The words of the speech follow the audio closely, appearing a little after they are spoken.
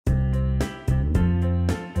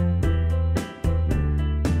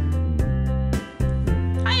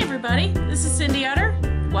everybody, this is Cindy Utter.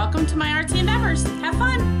 Welcome to my artsy endeavors. Have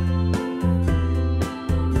fun!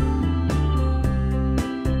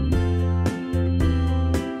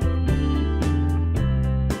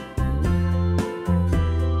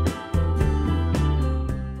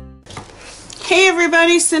 Hey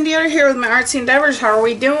everybody, Cindy Utter here with my artsy endeavors. How are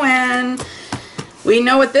we doing? We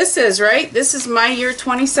know what this is, right? This is my year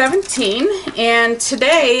 2017, and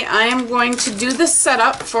today I am going to do the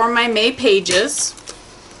setup for my May pages.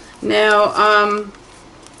 Now,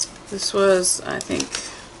 this was, I think,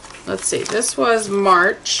 let's see, this was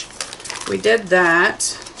March. We did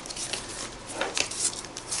that.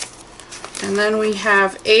 And then we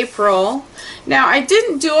have April. Now, I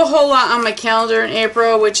didn't do a whole lot on my calendar in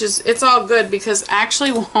April, which is, it's all good because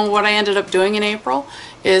actually what I ended up doing in April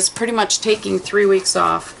is pretty much taking 3 weeks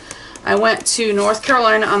off. I went to North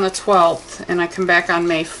Carolina on the 12th and I come back on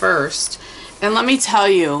May 1st. And let me tell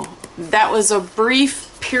you, that was a brief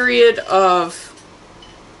period of,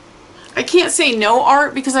 I can't say no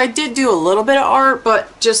art because I did do a little bit of art,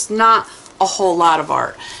 but just not a whole lot of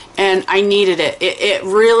art. And I needed it. It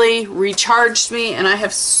really recharged me, and I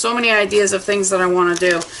have so many ideas of things that I want to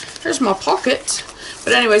do. Here's my pocket.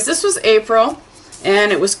 But anyways, this was April,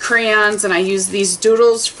 and it was crayons, and I used these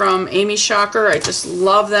doodles from Amy Shocker. I just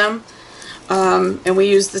love them. And we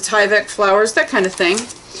used the Tyvek flowers, that kind of thing.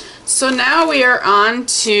 So now we are on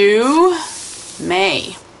to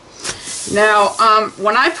May. Now,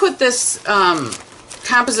 when I put this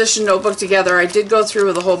composition notebook together, I did go through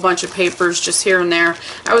with a whole bunch of papers just here and there.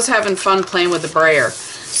 I was having fun playing with the brayer.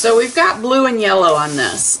 So we've got blue and yellow on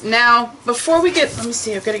this. Now, before we get, let me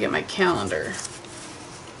see, I've got to get my calendar.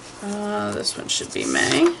 This one should be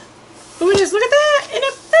May. Oh, just look at that, and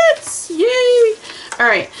it fits! Yay!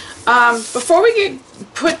 Alright, before we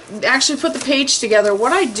actually put the page together,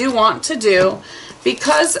 what I do want to do,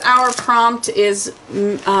 because our prompt is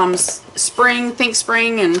spring, think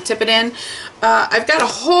spring, and tip it in, I've got a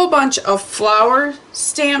whole bunch of flower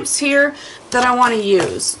stamps here that I want to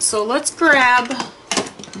use. So let's grab,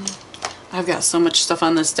 I've got so much stuff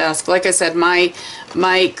on this desk. Like I said, my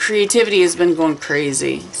creativity has been going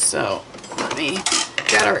crazy. So let me,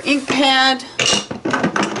 got our ink pad.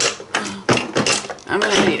 I'm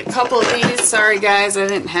going to need a couple of these. Sorry guys, I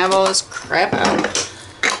didn't have all this crap out.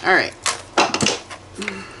 Alright.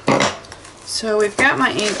 So we've got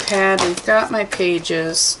my ink pad, we've got my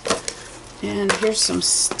pages, and here's some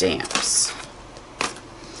stamps.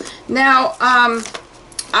 Now,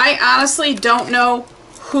 I honestly don't know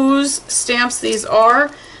whose stamps these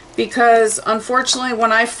are because unfortunately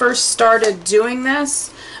when I first started doing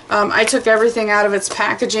this, I took everything out of its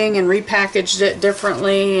packaging and repackaged it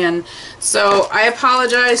differently, and so I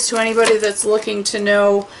apologize to anybody that's looking to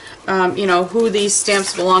know, you know, who these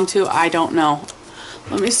stamps belong to. I don't know.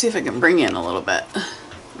 Let me see if I can bring in a little bit.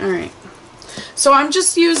 Alright. So I'm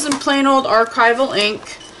just using plain old archival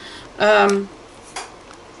ink. We're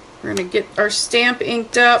going to get our stamp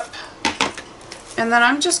inked up. And then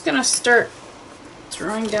I'm just going to start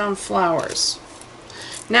throwing down flowers.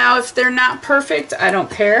 Now, if they're not perfect, I don't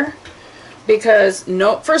care. Because,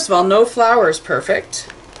 first of all, no flower is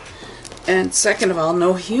perfect. And second of all,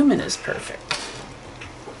 no human is perfect.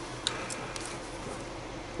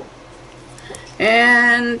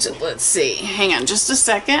 And let's see, hang on just a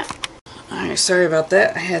second. Alright, sorry about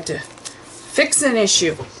that. I had to fix an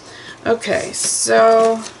issue. Okay,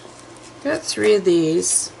 so got 3 of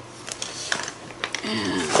these.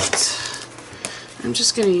 And I'm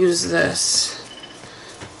just going to use this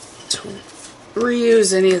to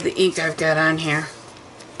reuse any of the ink I've got on here.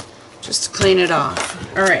 Just to clean it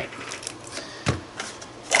off. Alright.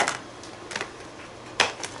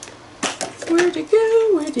 Where'd it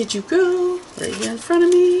go? Where did you go? Right here in front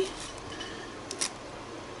of me.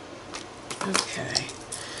 Okay.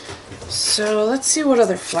 So let's see what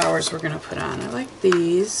other flowers we're going to put on. I like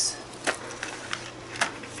these.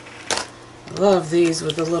 I love these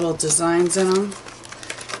with the little designs in them.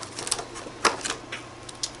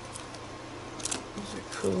 Those are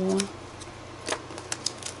cool.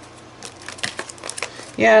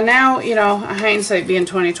 Yeah, now, you know, hindsight being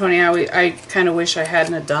 2020, I kind of wish I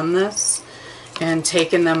hadn't have done this and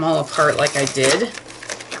taken them all apart like I did.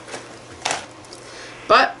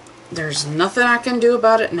 But there's nothing I can do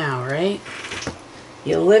about it now, right?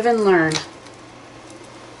 You live and learn.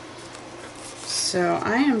 So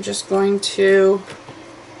I am just going to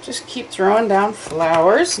just keep throwing down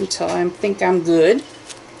flowers until I think I'm good.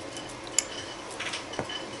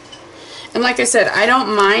 And like I said, I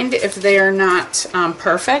don't mind if they are not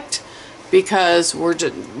perfect because we're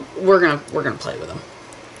gonna play with them.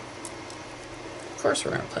 Of course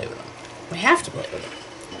we're gonna play with them. We have to play with them.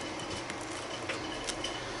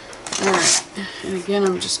 And again,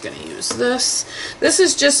 I'm just going to use this. This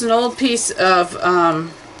is just an old piece of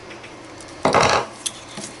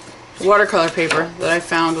watercolor paper that I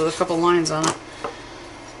found with a couple lines on it.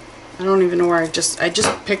 I don't even know where I just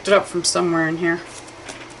picked it up from somewhere in here.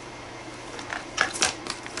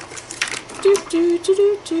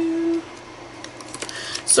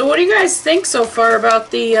 So what do you guys think so far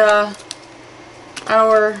about the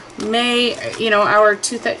our May,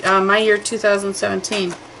 my year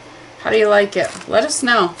 2017? How do you like it? Let us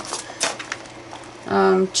know.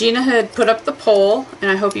 Gina had put up the poll, and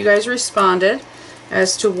I hope you guys responded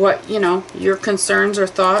as to what, your concerns or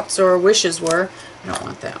thoughts or wishes were. I don't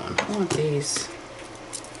want that one. I want these.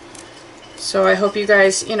 So I hope you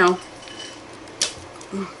guys,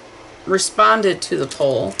 responded to the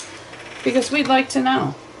poll, because we'd like to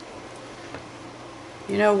know.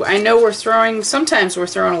 I know sometimes we're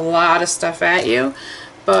throwing a lot of stuff at you,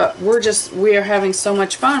 but we are having so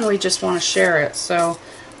much fun, we just want to share it. So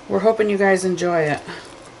we're hoping you guys enjoy it.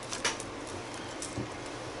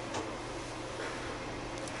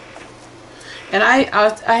 And I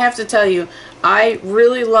have to tell you, I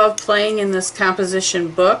really love playing in this composition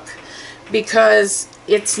book, because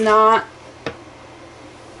it's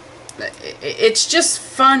just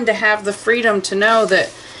fun to have the freedom to know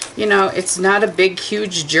that, it's not a big,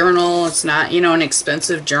 huge journal. It's not, an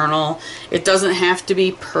expensive journal. It doesn't have to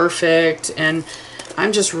be perfect. And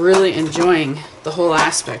I'm just really enjoying the whole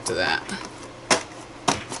aspect of that.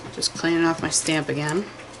 Just cleaning off my stamp again.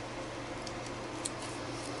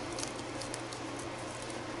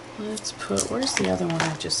 Let's put, where's the other one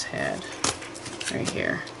I just had? Right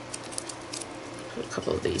here. Put a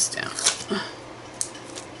couple of these down.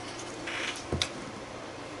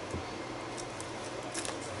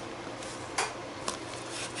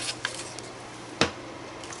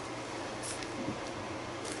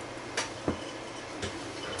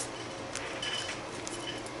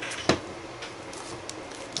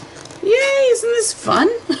 Yay, isn't this fun?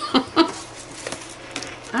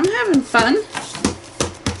 I'm having fun.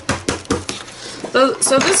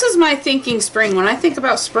 So this is my thinking spring. When I think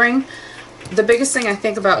about spring, the biggest thing I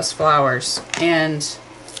think about is flowers. And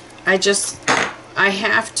I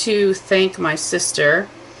have to thank my sister.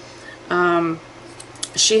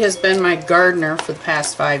 She has been my gardener for the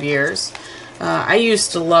past 5 years. I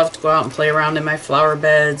used to love to go out and play around in my flower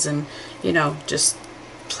beds and, just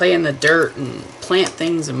play in the dirt and plant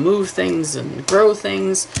things and move things and grow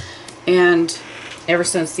things. And ever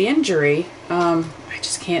since the injury, I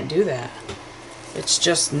just can't do that. It's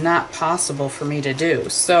just not possible for me to do.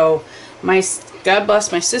 So God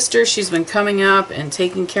bless my sister. She's been coming up and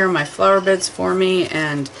taking care of my flower beds for me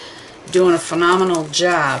and doing a phenomenal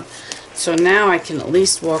job. So now I can at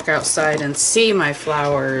least walk outside and see my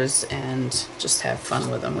flowers and just have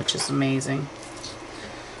fun with them, which is amazing.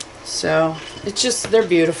 So it's just, they're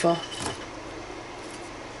beautiful.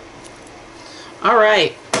 All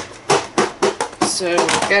right. So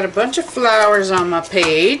I've got a bunch of flowers on my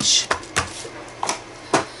page.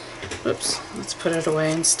 Oops, let's put it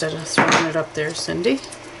away instead of throwing it up there, Cindy.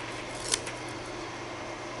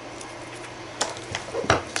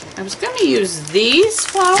 I was going to use these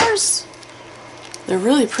flowers. They're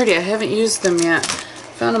really pretty. I haven't used them yet.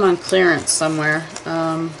 Found them on clearance somewhere.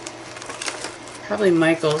 Probably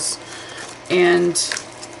Michael's. And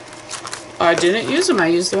I didn't use them. I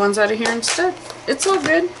used the ones out of here instead. It's all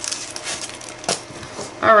good.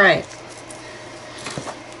 Alright.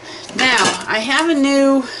 Now, I have a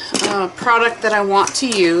new product that I want to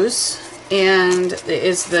use, and it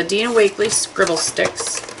is the Dina Wakley Scribble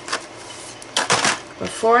Sticks.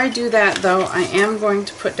 Before I do that, though, I am going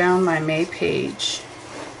to put down my May page.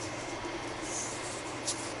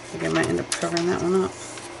 I think I might end up covering that one up.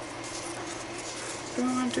 I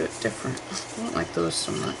want to do it different. I don't like those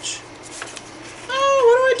so much. Oh,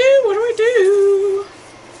 what do I do? What do I do?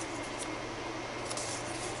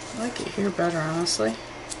 I like it here better, honestly.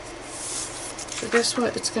 So guess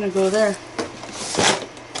what? It's going to go there.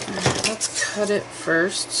 Alright, let's cut it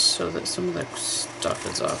first so that some of the stuff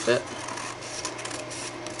is off it.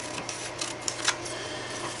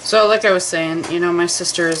 So like I was saying, my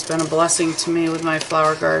sister has been a blessing to me with my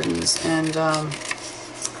flower gardens, and I'm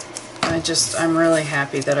really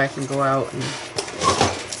happy that I can go out and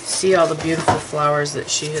see all the beautiful flowers that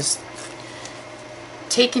she has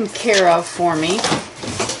taken care of for me.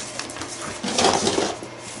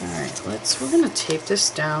 We're going to tape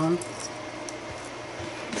this down.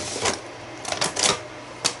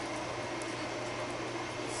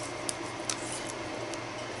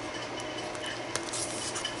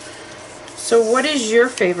 So what is your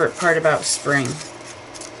favorite part about spring?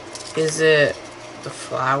 Is it the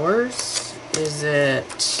flowers? Is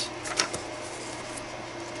it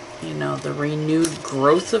you know, the renewed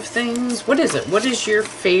growth of things. What is it? What is your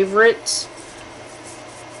favorite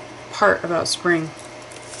part about spring?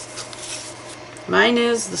 Mine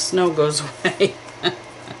is the snow goes away. I'm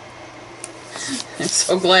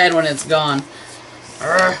so glad when it's gone.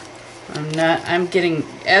 Urgh. I'm getting,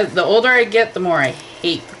 as the older I get, the more I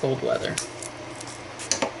hate the cold weather.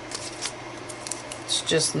 It's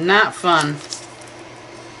just not fun.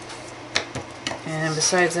 And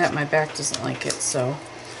besides that, my back doesn't like it, so,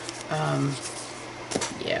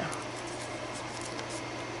 yeah.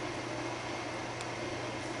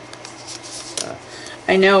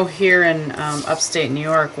 I know here in upstate New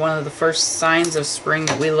York, one of the first signs of spring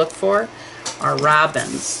that we look for are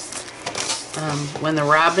robins. When the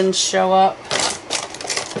robins show up,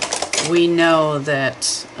 we know that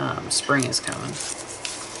spring is coming.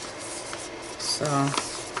 So,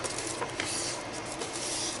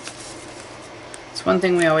 it's one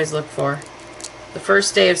thing we always look for. The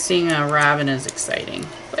first day of seeing a robin is exciting.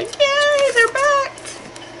 Like, yay, they're back!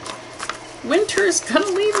 Winter's gonna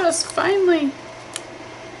leave us, finally.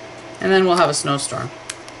 And then we'll have a snowstorm.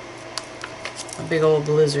 A big old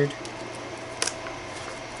blizzard.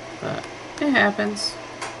 But it happens.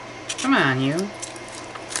 Come on, you.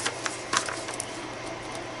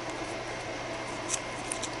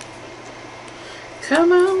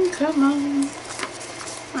 Come on, come on.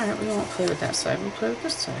 Alright, we won't play with that side. We'll play with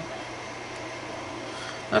this side.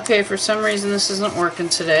 Okay, for some reason this isn't working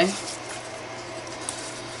today.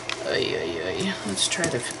 Ay, ay, ay. Let's try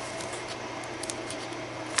to...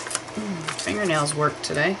 fingernails work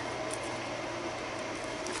today.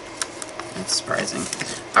 That's surprising.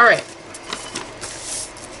 Alright.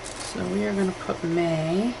 So we are going to put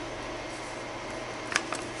May.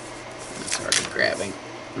 It's already grabbing.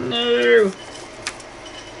 No!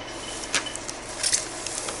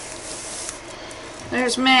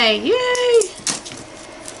 There's May. Yay!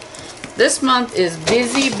 This month is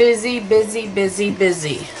busy, busy, busy, busy,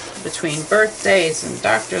 busy. Between birthdays and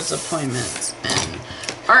doctor's appointments and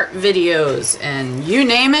art videos and you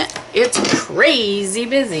name it, it's crazy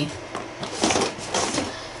busy.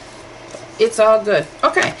 It's all good.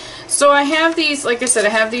 Okay, so I have these, like I said, I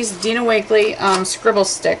have these Dina Wakley scribble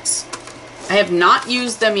sticks. I have not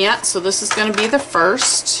used them yet, so this is going to be the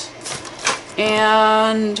first.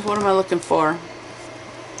 And what am I looking for?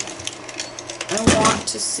 I want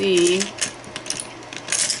to see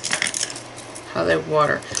how they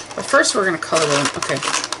water. But first we're going to color them. Okay.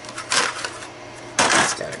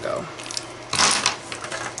 That's got to go.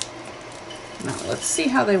 Now let's see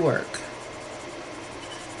how they work.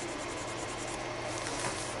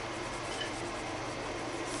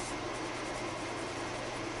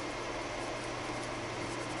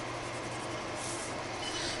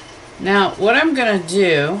 Now what I'm going to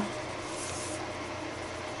do,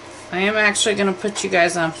 I am actually going to put you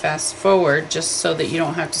guys on fast forward just so that you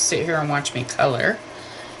don't have to sit here and watch me color,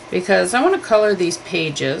 because I want to color these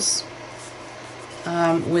pages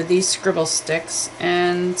with these scribble sticks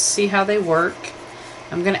and see how they work.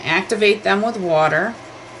 I'm going to activate them with water.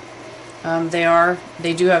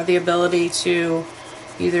 They do have the ability to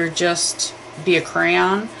either just be a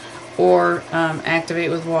crayon or activate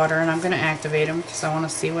with water, and I'm going to activate them because I want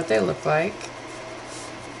to see what they look like.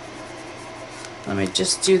 Let me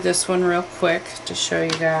just do this one real quick to show you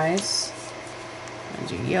guys. I'll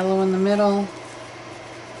do yellow in the middle.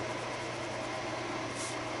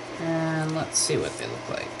 And let's see what they look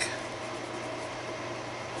like.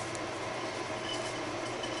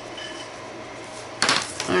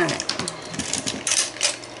 Alright.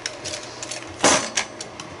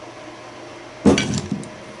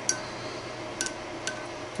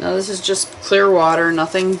 Now this is just clear water,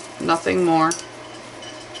 nothing more.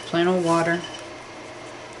 Plain old water.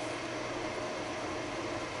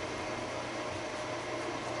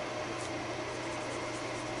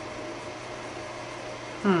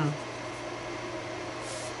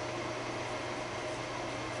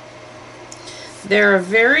 They're a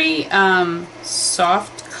very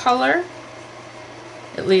soft color.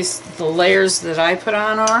 At least the layers that I put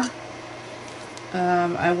on are.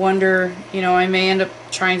 I wonder, you know, I may end up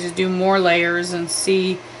trying to do more layers and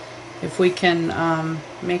see if we can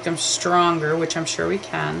make them stronger, which I'm sure we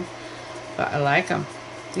can. But I like them.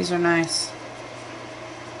 These are nice.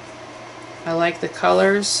 I like the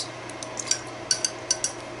colors.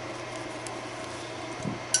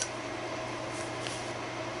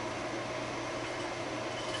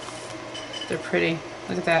 They're pretty.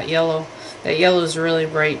 Look at that yellow. That yellow is really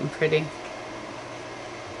bright and pretty.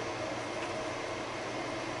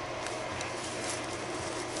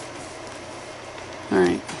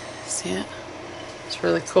 Alright, see it? It's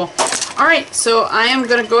really cool. Alright, so I am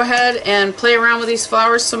going to go ahead and play around with these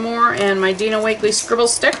flowers some more and my Dina Wakley scribble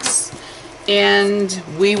sticks, and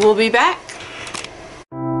we will be back.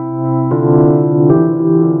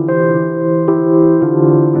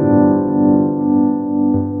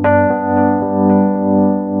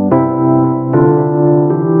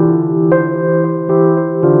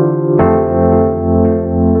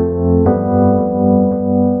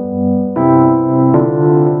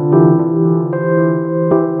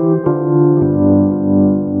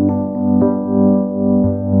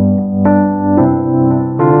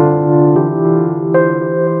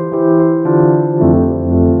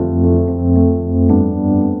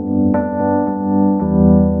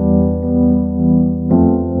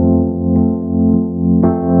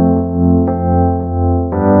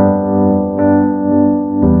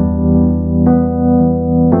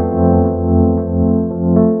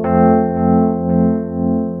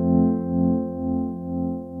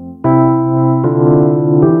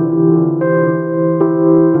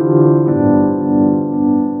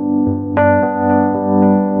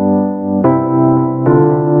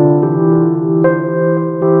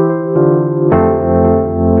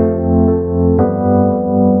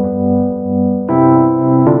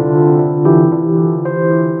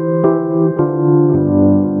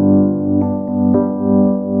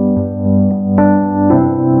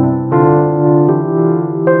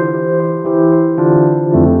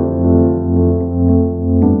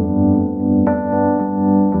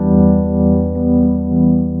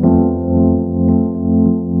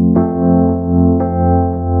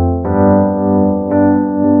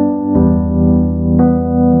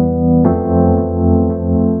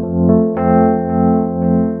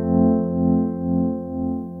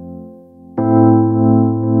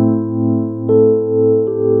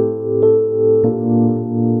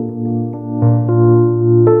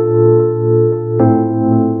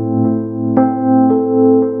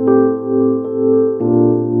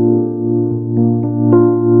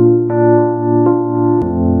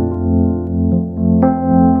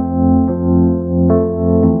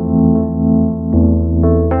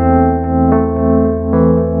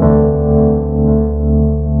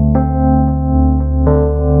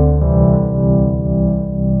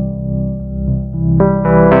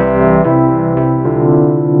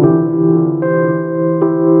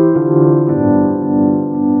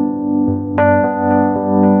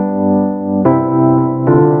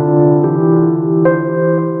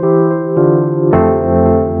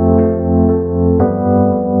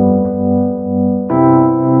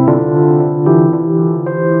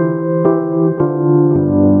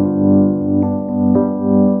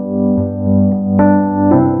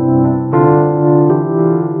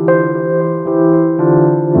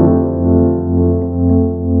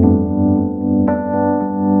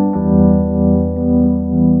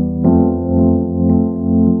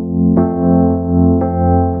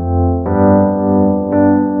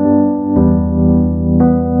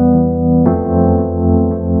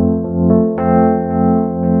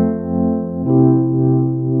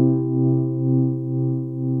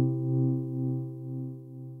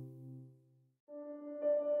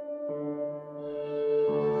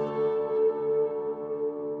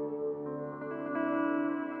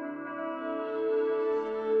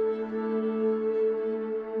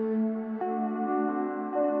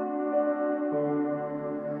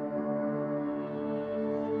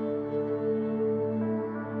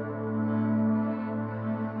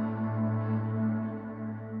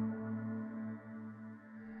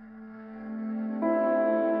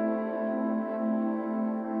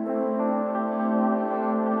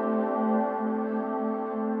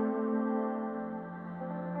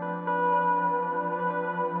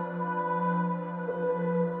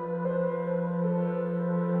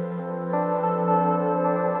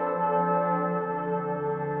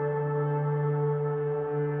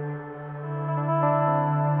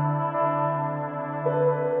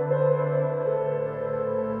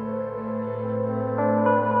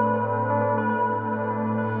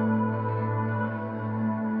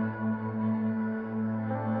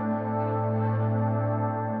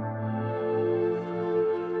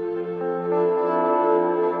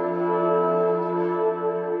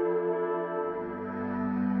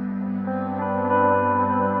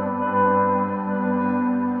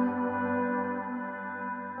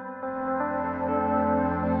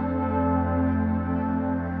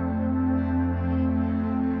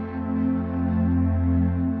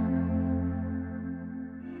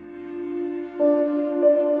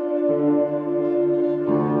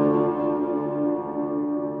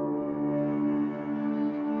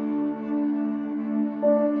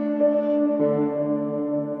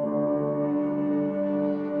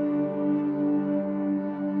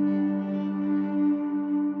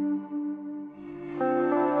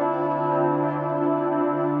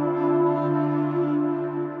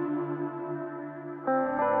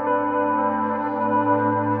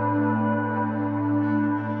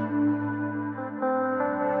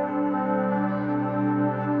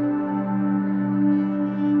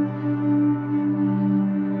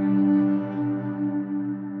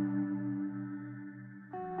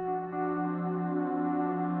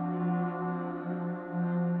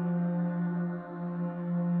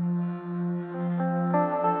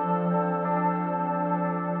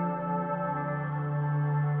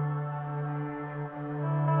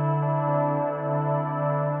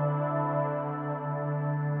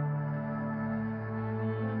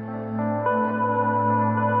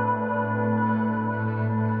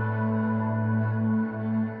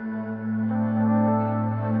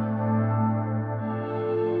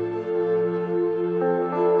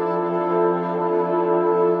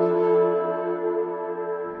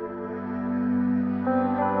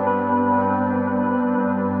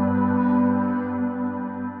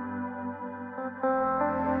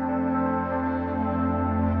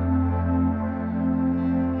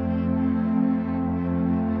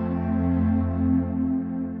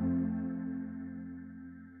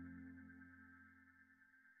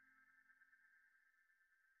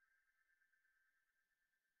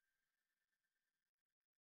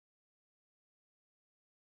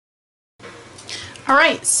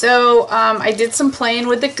 Alright, so I did some playing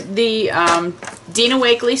with the Dina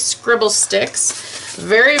Wakley scribble sticks.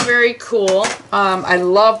 Very, very cool. I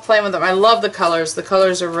love playing with them. I love the colors. The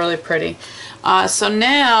colors are really pretty. So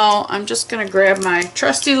now I'm just going to grab my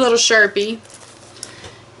trusty little Sharpie,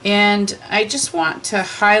 and I just want to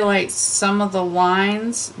highlight some of the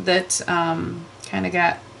lines that kind of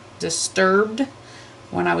got disturbed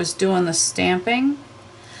when I was doing the stamping.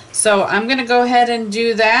 So I'm going to go ahead and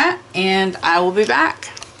do that, and I will be back.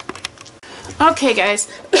 Okay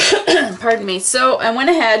guys, pardon me. So I went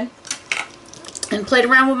ahead and played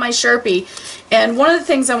around with my Sharpie, and one of the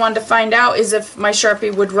things I wanted to find out is if my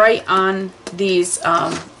Sharpie would write on these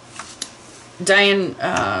Dina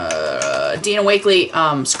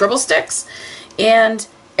Wakley scribble sticks, and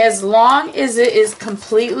as long as it is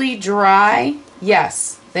completely dry,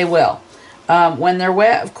 yes, they will. When they're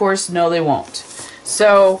wet, of course, no, they won't.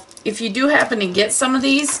 So if you do happen to get some of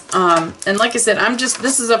these, and like I said,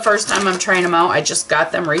 this is the first time I'm trying them out. I just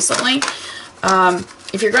got them recently.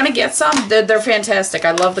 If you're going to get some, they're fantastic.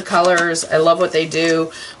 I love the colors. I love what they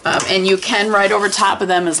do. And you can write over top of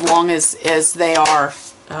them as long as they are,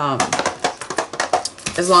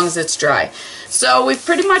 as long as it's dry. So we've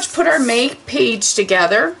pretty much put our make page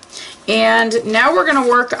together. And now we're going to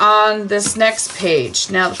work on this next page.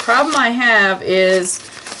 Now the problem I have is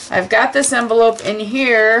I've got this envelope in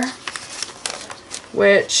here,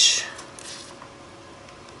 which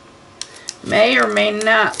may or may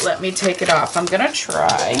not let me take it off. I'm going to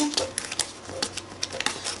try.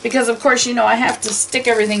 Because of course, you know, I have to stick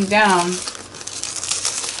everything down.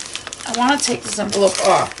 I want to take this envelope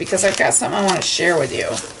off because I've got something I want to share with you.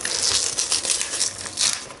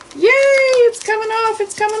 Yay! It's coming off!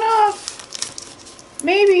 It's coming off!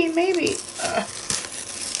 Maybe.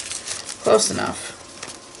 Close enough.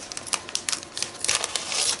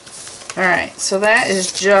 Alright, so that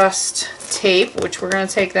is just tape, which we're going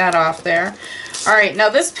to take that off there. Alright, now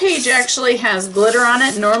this page actually has glitter on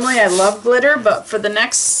it. Normally I love glitter, but for the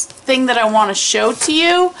next thing that I want to show to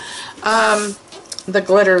you, the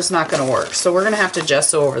glitter is not going to work. So we're going to have to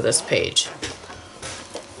gesso over this page.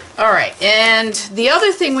 Alright, and the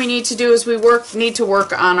other thing we need to do is we need to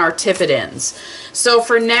work on our tippet ends. So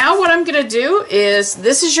for now, what I'm going to do is,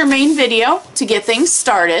 this is your main video to get things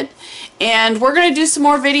started. And we're going to do some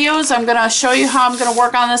more videos. I'm going to show you how I'm going to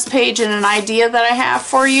work on this page and an idea that I have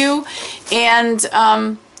for you. And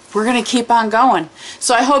we're going to keep on going.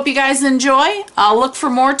 So I hope you guys enjoy. I'll look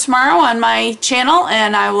for more tomorrow on my channel,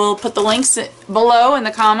 and I will put the links below in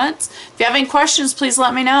the comments. If you have any questions, please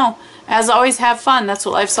let me know. As always, have fun. That's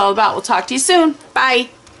what life's all about. We'll talk to you soon. Bye.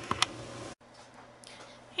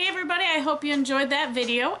 Hey everybody, I hope you enjoyed that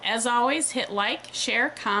video. As always, hit like, share,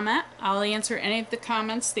 comment. I'll answer any of the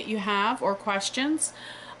comments that you have or questions.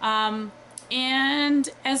 And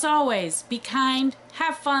as always, be kind,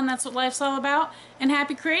 have fun. That's what life's all about. And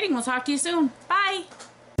happy creating. We'll talk to you soon. Bye.